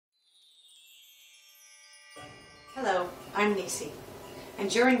Hello, I'm Necie, and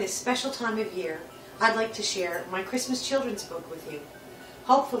during this special time of year, I'd like to share my Christmas children's book with you.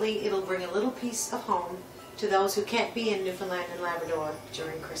 Hopefully it'll bring a little piece of home to those who can't be in Newfoundland and Labrador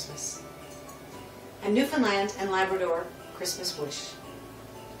during Christmas. A Newfoundland and Labrador Christmas Wish.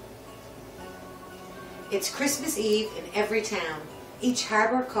 It's Christmas Eve in every town, each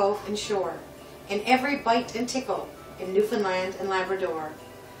harbour, cove and shore, in every bite and tickle in Newfoundland and Labrador.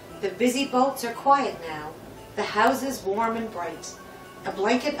 The busy boats are quiet now, the houses warm and bright. A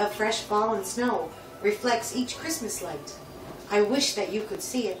blanket of fresh fallen snow reflects each Christmas light. I wish that you could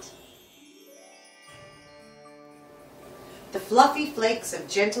see it. The fluffy flakes of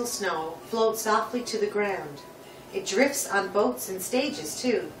gentle snow float softly to the ground. It drifts on boats and stages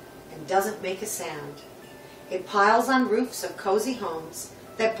too, and doesn't make a sound. It piles on roofs of cozy homes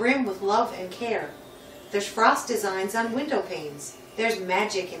that brim with love and care. There's frost designs on window panes. There's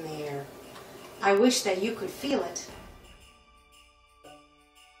magic in the air. I wish that you could feel it.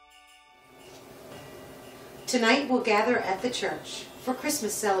 Tonight we'll gather at the church for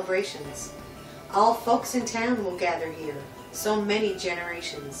Christmas celebrations. All folks in town will gather here, so many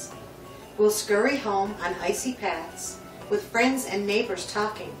generations. We'll scurry home on icy paths, with friends and neighbors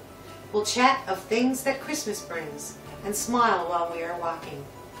talking. We'll chat of things that Christmas brings, and smile while we are walking.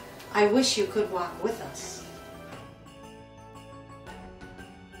 I wish you could walk with us.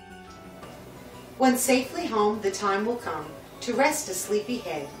 When safely home, the time will come to rest a sleepy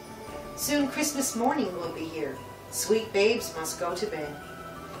head. Soon Christmas morning will be here. Sweet babes must go to bed.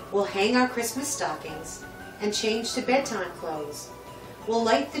 We'll hang our Christmas stockings and change to bedtime clothes. We'll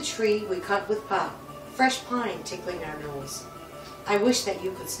light the tree we cut with pop, fresh pine tickling our nose. I wish that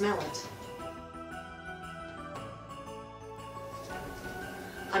you could smell it.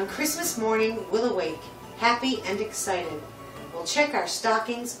 On Christmas morning we'll awake, happy and excited. We'll check our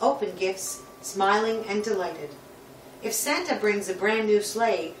stockings, open gifts, smiling and delighted. If Santa brings a brand new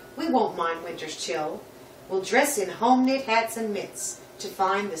sleigh, we won't mind winter's chill. We'll dress in home-knit hats and mitts to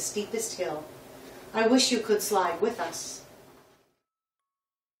find the steepest hill. I wish you could slide with us.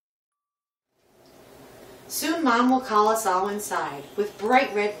 Soon Mom will call us all inside with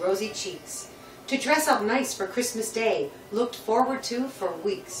bright red rosy cheeks to dress up nice for Christmas Day, looked forward to for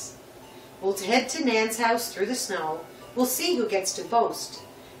weeks. We'll head to Nan's house through the snow. We'll see who gets to boast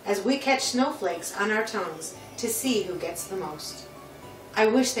as we catch snowflakes on our tongues to see who gets the most. I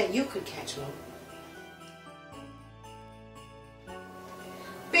wish that you could catch one.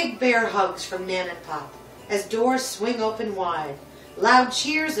 Big bear hugs from Nan and Pop as doors swing open wide. Loud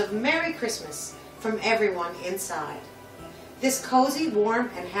cheers of Merry Christmas from everyone inside. This cozy, warm,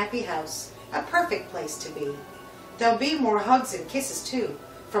 and happy house, a perfect place to be. There'll be more hugs and kisses too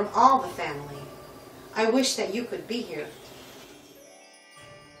from all the family. I wish that you could be here.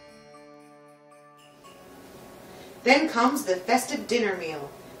 Then comes the festive dinner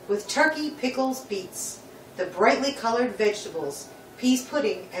meal with turkey, pickles, beets, the brightly colored vegetables, peas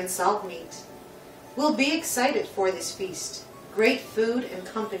pudding, and salt meat. We'll be excited for this feast, great food and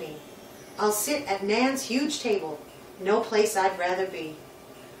company. I'll sit at Nan's huge table, no place I'd rather be.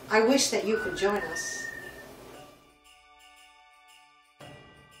 I wish that you could join us.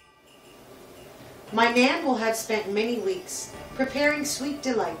 My Nan will have spent many weeks preparing sweet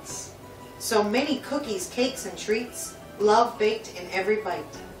delights. So many cookies, cakes, and treats, love baked in every bite.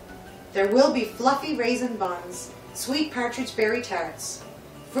 There will be fluffy raisin buns, sweet partridge berry tarts,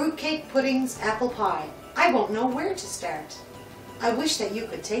 fruitcake puddings, apple pie. I won't know where to start. I wish that you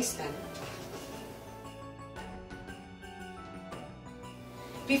could taste them.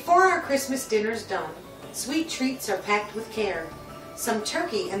 Before our Christmas dinner's done, sweet treats are packed with care. Some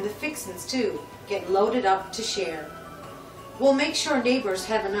turkey and the fixins too get loaded up to share. We'll make sure neighbors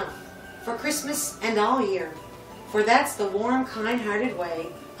have enough for Christmas and all year, for that's the warm, kind-hearted way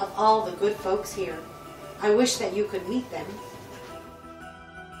of all the good folks here. I wish that you could meet them.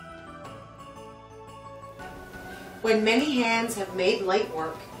 When many hands have made light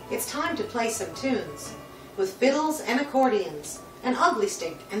work, it's time to play some tunes, with fiddles and accordions, an ugly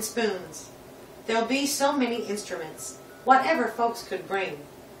stick and spoons. There'll be so many instruments, whatever folks could bring.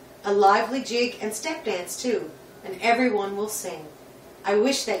 A lively jig and step dance too, and everyone will sing. I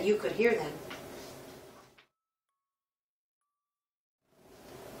wish that you could hear them.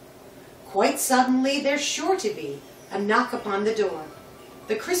 Quite suddenly there's sure to be a knock upon the door.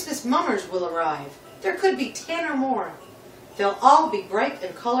 The Christmas mummers will arrive. There could be 10 or more. They'll all be bright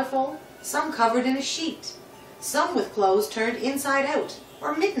and colorful, some covered in a sheet, some with clothes turned inside out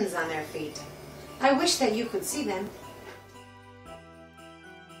or mittens on their feet. I wish that you could see them.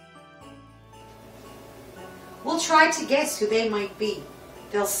 We'll try to guess who they might be.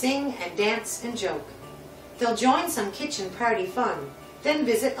 They'll sing and dance and joke. They'll join some kitchen party fun, then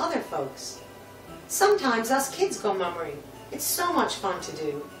visit other folks. Sometimes us kids go mummering. It's so much fun to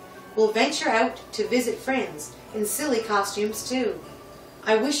do. We'll venture out to visit friends in silly costumes too.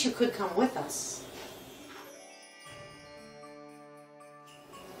 I wish you could come with us.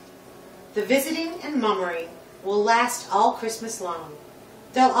 The visiting and mummering will last all Christmas long.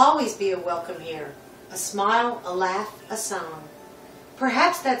 There'll always be a welcome here, a smile, a laugh, a song.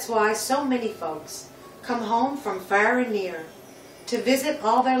 Perhaps that's why so many folks come home from far and near to visit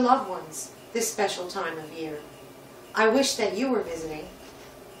all their loved ones this special time of year. I wish that you were visiting.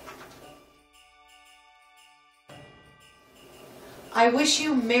 I wish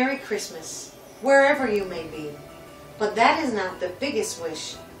you Merry Christmas, wherever you may be. But that is not the biggest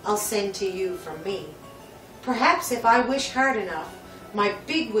wish I'll send to you from me. Perhaps if I wish hard enough, my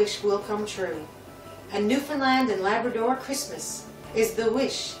big wish will come true. A Newfoundland and Labrador Christmas is the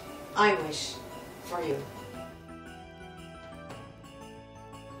wish I wish for you.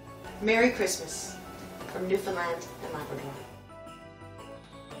 Merry Christmas from Newfoundland and Labrador.